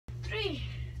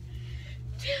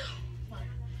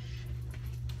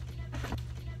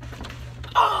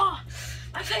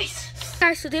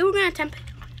Guys, today we're gonna attempt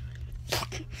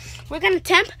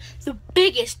the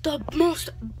biggest, the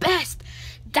most best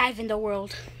dive in the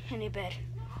world in a bed.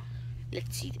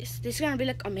 Let's see this. This is gonna be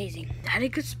like amazing. That a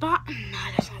good spot? No,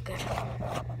 that's not good.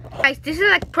 Guys, this is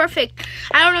like perfect.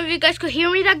 I don't know if you guys could hear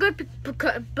me that good,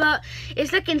 but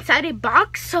it's like inside a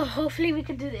box, so hopefully we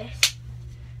can do this.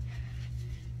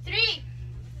 3,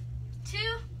 2,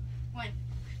 1.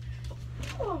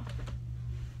 Oh,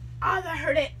 that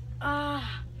hurt it.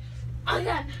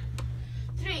 Again.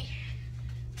 3,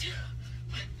 2,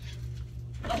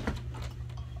 1.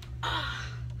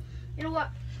 You know what?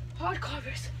 Hard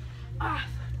covers.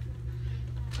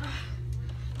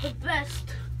 The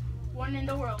best one in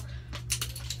the world.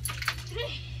 3,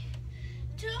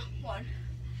 2, 1.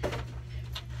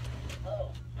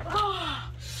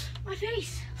 My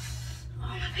face.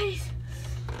 My face.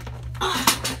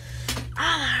 That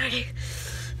hurt it.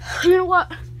 You know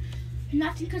what?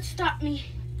 Nothing could stop me.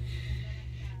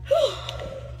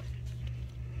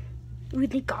 We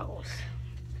need goggles.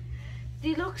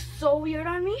 They look so weird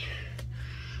on me,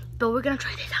 but we're gonna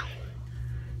try this out.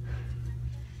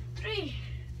 3,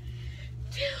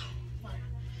 2, 1.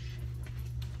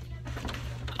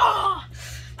 Oh,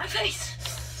 my face.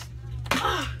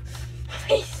 Oh, my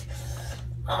face.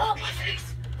 Oh, my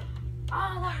face.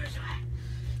 Oh, that hurts so bad.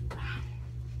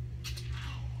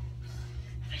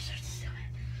 My face hurts so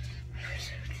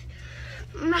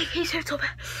bad. My face hurts so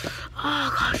bad.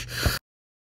 Oh, gosh.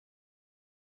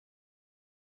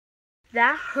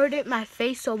 That hurted my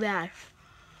face so bad.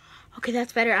 Okay,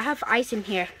 that's better. I have ice in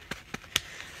here.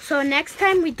 So next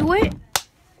time we do it,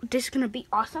 this is gonna be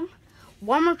awesome.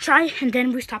 One more try and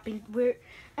then we're stopping. We're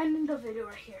ending the video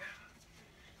right here.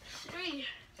 3,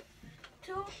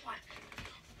 2, 1.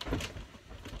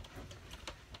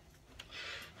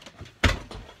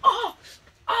 Oh!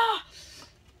 Oh!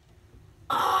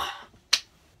 Oh!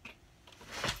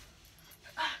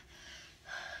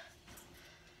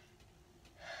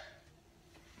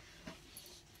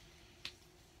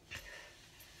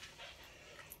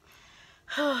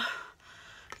 Ow.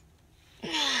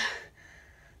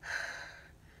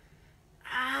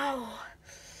 Oh,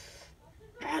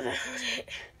 that hurt it.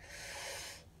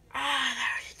 That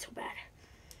hurt it so bad.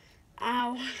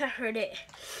 Ow, that hurt it.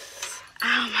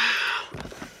 Ow.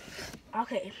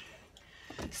 Okay.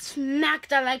 Smack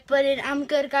that like button. I'm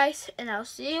good, guys, and I'll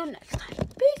see you next time.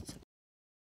 Peace.